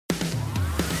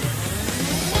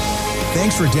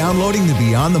Thanks for downloading the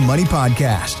Beyond the Money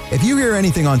podcast. If you hear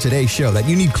anything on today's show that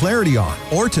you need clarity on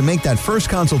or to make that first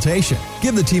consultation,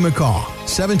 give the team a call,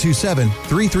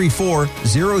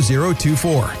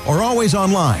 727-334-0024, or always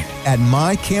online at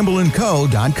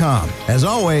mycampbellandco.com. As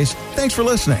always, thanks for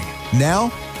listening.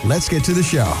 Now, let's get to the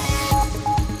show.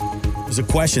 There's a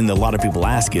question that a lot of people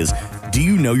ask is, do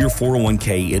you know your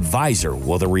 401k advisor?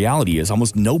 Well, the reality is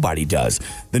almost nobody does.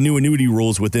 The new annuity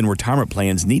rules within retirement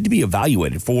plans need to be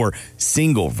evaluated for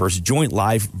single versus joint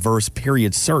life versus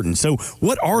period certain. So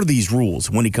what are these rules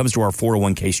when it comes to our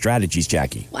 401k strategies,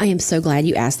 Jackie? I am so glad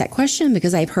you asked that question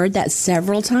because I've heard that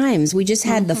several times. We just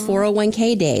had the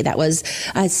 401k day. That was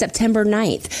September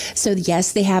 9th. So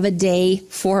yes, they have a day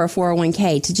for a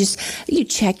 401k to just, you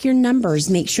check your numbers,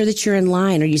 make sure that you're in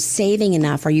line. Are you saving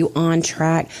enough? Are you on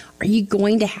track? Are you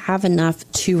going to have enough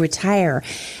to retire?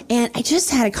 And I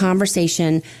just had a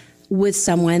conversation with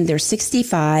someone. They're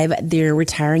 65. They're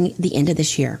retiring the end of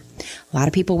this year. A lot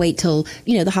of people wait till,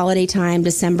 the holiday time,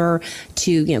 December,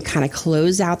 to, kind of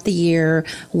close out the year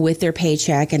with their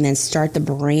paycheck and then start the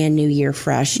brand new year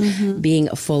fresh, being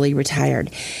fully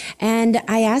retired. And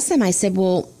I asked him, I said,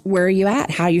 well, where are you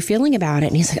at? How are you feeling about it?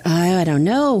 And he's like, oh, I don't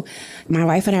know. My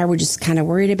wife and I were just kind of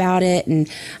worried about it.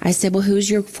 And I said, well, who's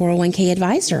your 401k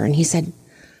advisor? And he said,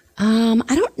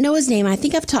 I don't know his name. I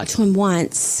think I've talked to him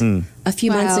once a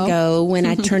few months ago when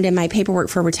I turned in my paperwork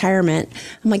for retirement.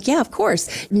 I'm like, yeah, of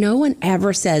course. No one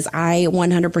ever says I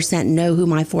 100% know who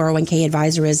my 401k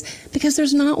advisor is because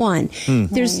there's not one.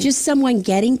 There's just someone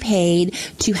getting paid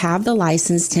to have the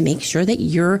license to make sure that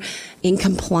you're in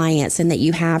compliance and that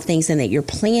you have things and that your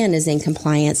plan is in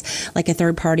compliance, like a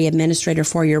third-party administrator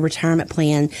for your retirement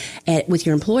plan with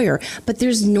your employer. But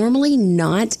there's normally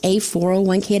not a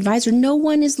 401k advisor. No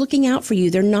one is looking out for you.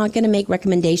 They're not going to make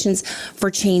recommendations for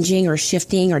changing or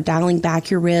shifting or dialing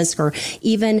back your risk or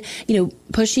even,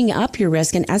 pushing up your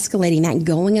risk and escalating that and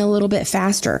going a little bit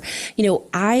faster.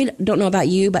 I don't know about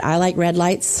you, but I like red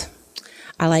lights.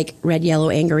 I like red, yellow,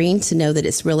 and green to know that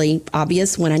it's really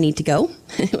obvious when I need to go,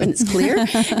 when it's clear.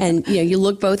 And, you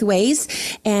look both ways.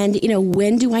 And,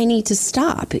 when do I need to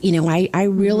stop? I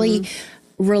really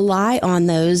rely on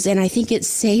those. And I think it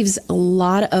saves a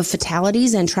lot of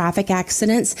fatalities and traffic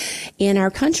accidents in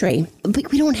our country.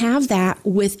 But we don't have that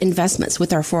with investments,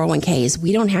 with our 401ks.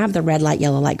 We don't have the red light,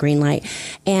 yellow light, green light.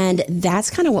 And that's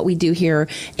kind of what we do here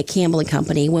at Campbell &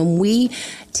 Company. When we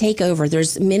take over,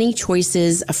 there's many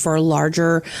choices for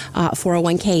larger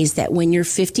 401ks that when you're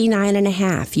 59 and a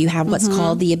half, you have what's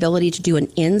called the ability to do an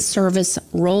in-service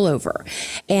rollover.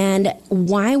 And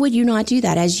why would you not do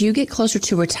that? As you get closer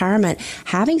to retirement,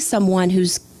 having someone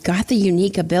who's got the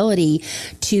unique ability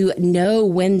to know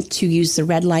when to use the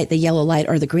red light, the yellow light,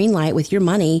 or the green light with your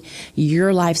money,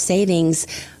 your life savings,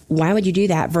 why would you do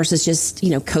that versus just,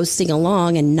 coasting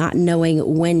along and not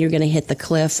knowing when you're going to hit the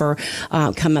cliff or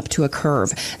come up to a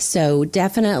curve? So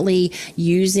definitely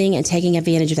using and taking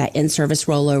advantage of that in-service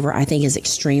rollover, I think, is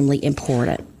extremely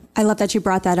important. I love that you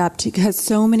brought that up because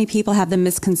so many people have the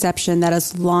misconception that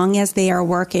as long as they are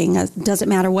working, doesn't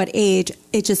matter what age,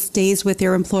 it just stays with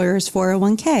their employer's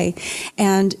 401k.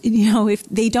 And, if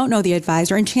they don't know the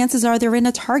advisor, and chances are they're in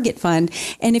a target fund.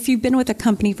 And if you've been with a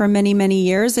company for many, many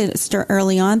years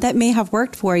early on, that may have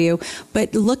worked for you.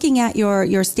 But looking at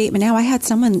your statement now, I had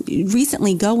someone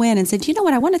recently go in and said, you know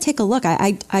what, I want to take a look.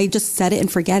 I just set it and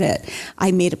forget it.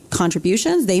 I made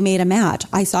contributions. They made a match.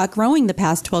 I saw it growing the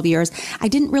past 12 years. I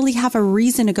didn't really have a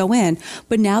reason to go in.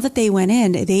 But now that they went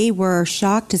in, they were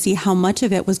shocked to see how much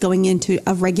of it was going into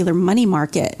a regular money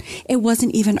market. It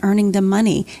wasn't even earning them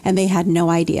money, and they had no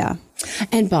idea.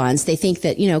 And bonds, they think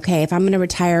that, okay, if I'm going to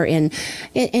retire in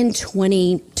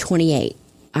 2028,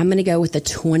 I'm going to go with the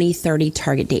 2030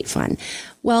 target date fund.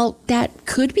 Well, that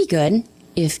could be good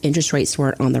if interest rates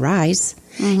weren't on the rise.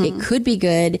 It could be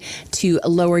good to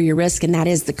lower your risk, and that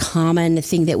is the common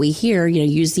thing that we hear.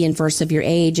 Use the inverse of your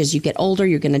age. As you get older,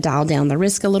 you're going to dial down the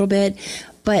risk a little bit.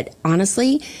 But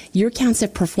honestly, your accounts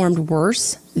have performed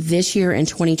worse this year in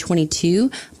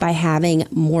 2022 by having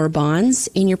more bonds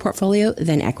in your portfolio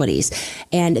than equities.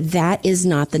 And that is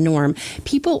not the norm.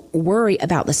 People worry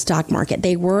about the stock market.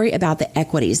 They worry about the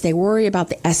equities. They worry about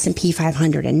the S&P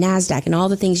 500 and NASDAQ and all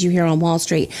the things you hear on Wall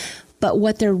Street. But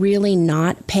what they're really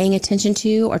not paying attention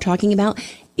to or talking about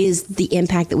is the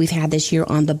impact that we've had this year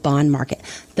on the bond market.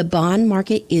 The bond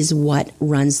market is what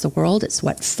runs the world. It's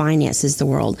what finances the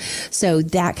world. So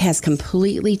that has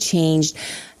completely changed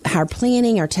our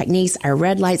planning, our techniques, our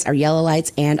red lights, our yellow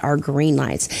lights, and our green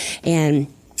lights. And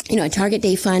a target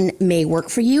date fund may work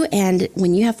for you. And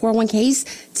when you have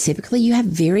 401ks, typically you have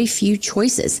very few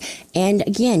choices. And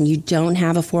again, you don't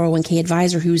have a 401k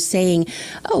advisor who's saying,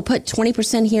 oh, put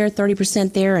 20% here,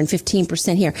 30% there, and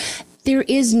 15% here. There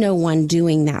is no one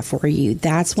doing that for you.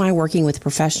 That's why working with a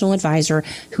professional advisor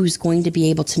who's going to be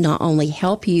able to not only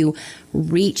help you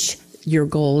reach your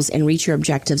goals and reach your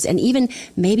objectives, and even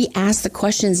maybe ask the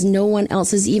questions no one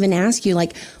else has even asked you,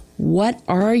 like, what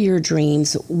are your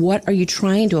dreams? What are you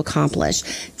trying to accomplish?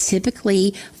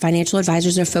 Typically, financial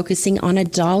advisors are focusing on a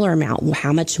dollar amount.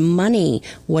 How much money?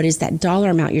 What is that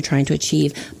dollar amount you're trying to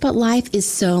achieve? But life is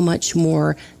so much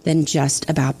more than just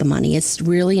about the money. It's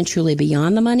really and truly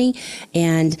beyond the money.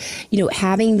 And,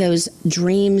 having those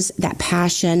dreams, that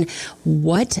passion,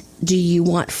 what do you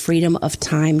want freedom of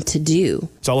time to do?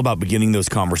 It's all about beginning those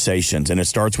conversations, and it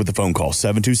starts with a phone call,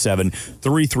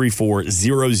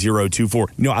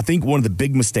 727-334-0024. I think one of the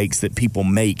big mistakes that people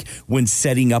make when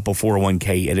setting up a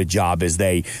 401k at a job is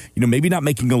they, maybe not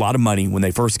making a lot of money when they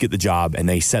first get the job and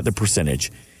they set the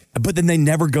percentage, but then they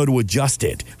never go to adjust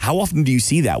it. How often do you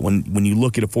see that when you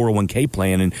look at a 401k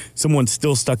plan and someone's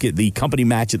still stuck at the company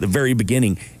match at the very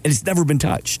beginning and it's never been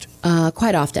touched?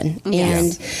 Quite often.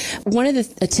 And one of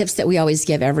the tips that we always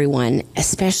give everyone,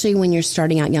 especially when you're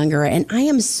starting out younger, and I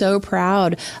am so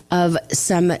proud of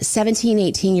some 17,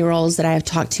 18-year-olds that I have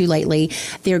talked to lately.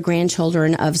 They're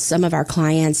grandchildren of some of our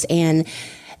clients, and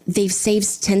they've saved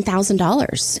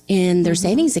 $10,000 in their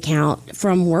savings account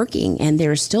from working, and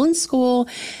they're still in school.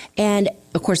 And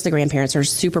of course, the grandparents are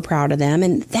super proud of them.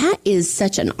 And that is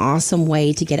such an awesome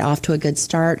way to get off to a good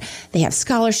start. They have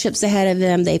scholarships ahead of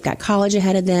them. They've got college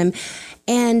ahead of them.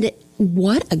 And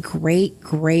what a great,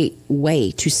 great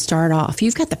way to start off.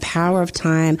 You've got the power of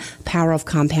time, power of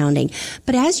compounding.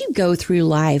 But as you go through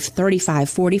life, 35,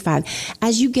 45,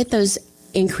 as you get those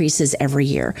increases every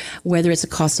year, whether it's a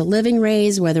cost of living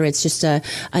raise, whether it's just an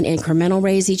incremental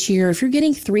raise each year, if you're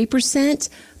getting 3%,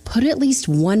 put at least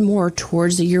one more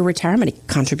towards your retirement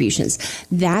contributions.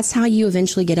 That's how you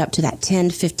eventually get up to that 10,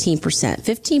 15%.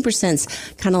 15% is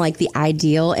kind of like the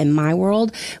ideal in my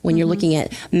world when you're looking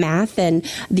at math and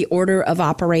the order of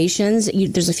operations.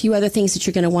 There's a few other things that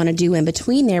you're going to want to do in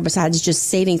between there besides just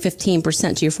saving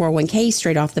 15% to your 401k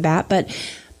straight off the bat. But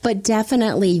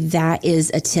definitely that is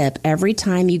a tip. Every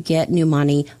time you get new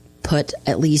money, put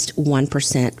at least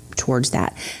 1% towards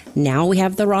that. Now we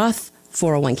have the Roth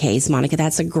 401ks, Monica.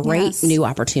 That's a great new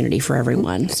opportunity for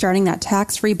everyone. Starting that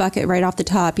tax-free bucket right off the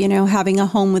top. Having a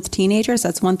home with teenagers,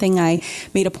 that's one thing I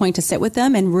made a point to sit with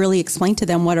them and really explain to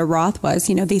them what a Roth was.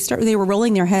 They were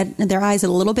rolling their eyes a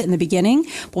little bit in the beginning,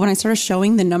 but when I started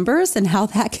showing the numbers and how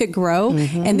that could grow,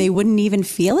 and they wouldn't even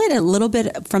feel it a little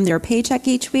bit from their paycheck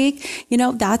each week,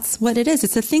 that's what it is.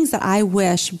 It's the things that I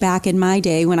wish back in my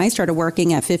day when I started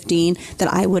working at 15 that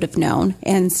I would have known.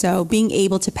 And so being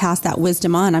able to pass that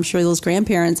wisdom on, I'm sure those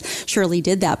grandparents surely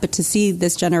did that, but to see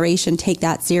this generation take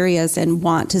that serious and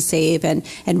want to save and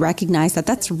recognize that,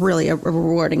 that's really a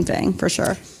rewarding thing for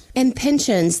sure. And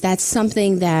pensions, that's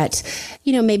something that,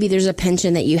 maybe there's a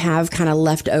pension that you have kind of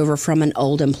left over from an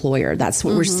old employer. That's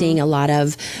what we're seeing a lot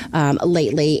of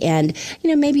lately. And,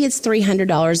 maybe it's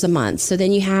 $300 a month. So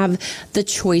then you have the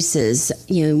choices.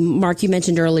 Mark, you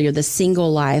mentioned earlier the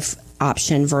single life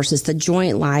option versus the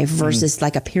joint life versus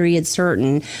like a period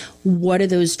certain. What do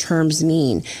those terms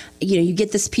mean? You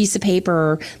get this piece of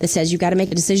paper that says you got to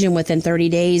make a decision within 30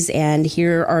 days, and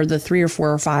here are the 3 or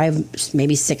 4 or 5,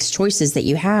 maybe 6 choices that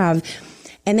you have.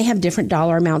 And they have different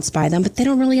dollar amounts by them, but they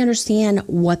don't really understand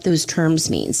what those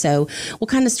terms mean. So we'll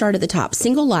kind of start at the top.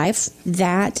 Single life,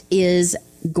 that is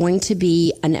going to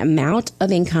be an amount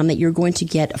of income that you're going to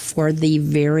get for the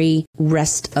very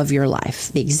rest of your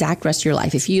life, the exact rest of your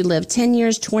life. If you live 10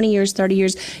 years, 20 years, 30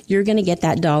 years, you're going to get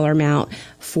that dollar amount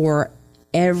for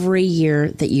every year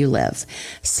that you live.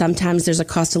 Sometimes there's a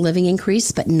cost of living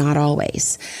increase, but not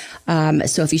always.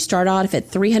 So if you start off at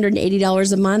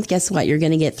 $380 a month, guess what? You're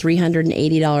going to get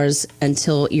 $380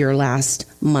 until your last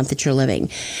month that you're living.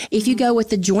 If you go with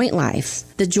the joint life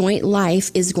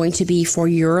is going to be for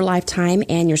your lifetime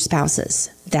and your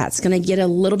spouse's. That's going to get a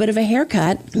little bit of a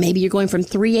haircut. Maybe you're going from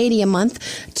 $380 a month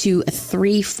to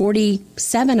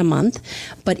 $347 a month,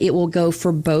 but it will go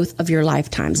for both of your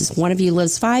lifetimes. If one of you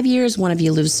lives 5 years, one of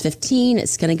you lives 15,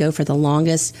 it's going to go for the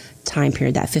longest time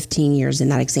period, that 15 years in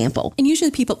that example. And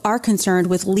usually people are concerned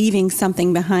with leaving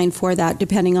something behind for that,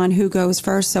 depending on who goes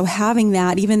first. So having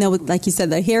that, even though, like you said,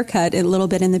 the haircut a little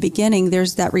bit in the beginning,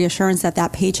 there's that reassurance that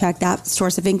that paycheck, that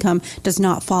source of income does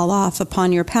not fall off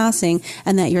upon your passing,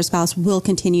 and that your spouse will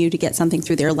continue continue to get something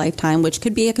through their lifetime, which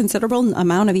could be a considerable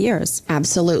amount of years.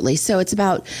 Absolutely. So it's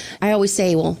about, I always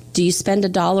say, well, do you spend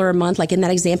 $1 a month? Like in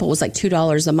that example, it was like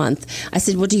 $2 a month. I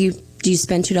said, well, do you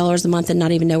spend $2 a month and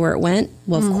not even know where it went?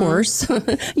 Well, of course.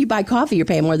 You buy coffee, you're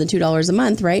paying more than $2 a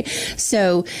month, right?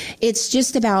 So it's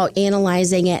just about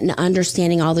analyzing it and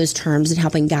understanding all those terms and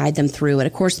helping guide them through it.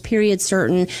 Of course, period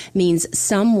certain means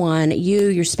someone, you,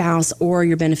 your spouse, or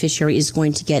your beneficiary is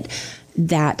going to get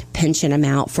that pension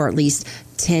amount for at least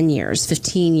 10 years,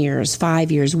 15 years, 5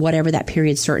 years, whatever that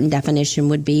period certain definition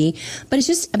would be. But it's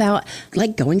just about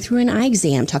like going through an eye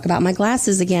exam. Talk about my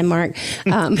glasses again, Mark.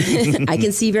 I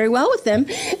can see very well with them.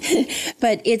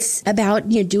 But it's about,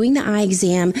 doing the eye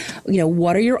exam.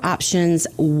 What are your options?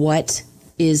 What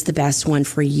is the best one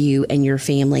for you and your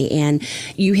family? And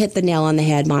you hit the nail on the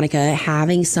head, Monica,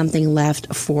 having something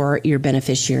left for your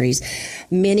beneficiaries.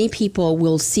 Many people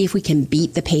will see if we can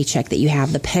beat the paycheck that you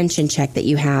have, the pension check that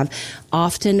you have.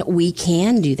 Often we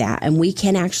can do that, and we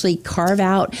can actually carve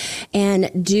out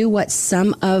and do what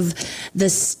some of the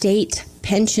state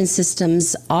pension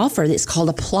systems offer. It's called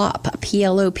a PLOP, a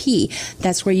P-L-O-P.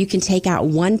 That's where you can take out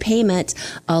one payment,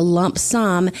 a lump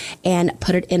sum, and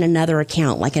put it in another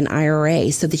account, like an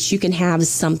IRA, so that you can have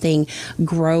something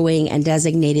growing and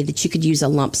designated that you could use a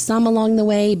lump sum along the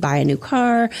way, buy a new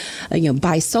car,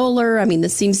 buy solar. I mean,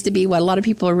 this seems to be what a lot of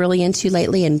people are really into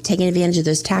lately, and taking advantage of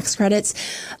those tax credits,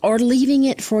 or leaving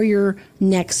it for your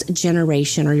next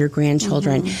generation or your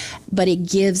grandchildren. But it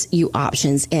gives you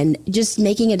options, and just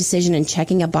making a decision and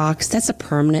checking a box, that's a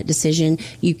permanent decision.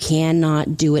 You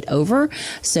cannot do it over.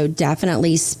 So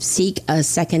definitely seek a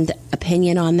second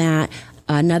opinion on that,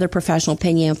 another professional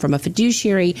opinion from a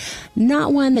fiduciary,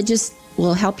 not one that just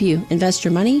will help you invest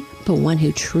your money, but one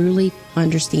who truly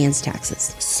understands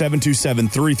taxes.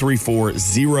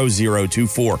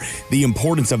 727-334-0024. The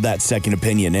importance of that second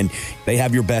opinion, and they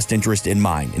have your best interest in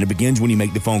mind. And it begins when you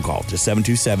make the phone call to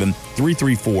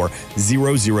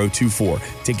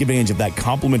 727-334-0024. Take advantage of that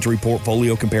complimentary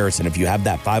portfolio comparison. If you have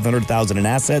that $500,000 in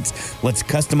assets, let's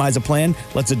customize a plan.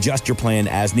 Let's adjust your plan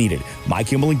as needed.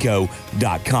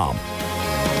 MyKimballandCo.com.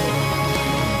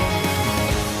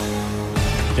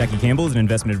 Jackie Campbell is an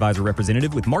investment advisor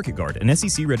representative with MarketGuard, an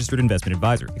SEC-registered investment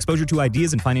advisor. Exposure to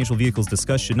ideas and financial vehicles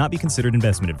discussed should not be considered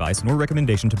investment advice nor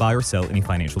recommendation to buy or sell any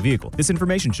financial vehicle. This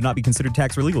information should not be considered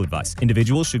tax or legal advice.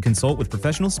 Individuals should consult with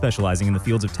professionals specializing in the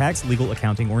fields of tax, legal,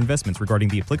 accounting, or investments regarding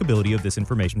the applicability of this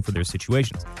information for their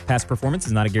situations. Past performance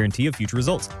is not a guarantee of future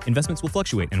results. Investments will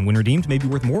fluctuate, and when redeemed may be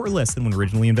worth more or less than when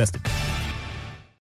originally invested.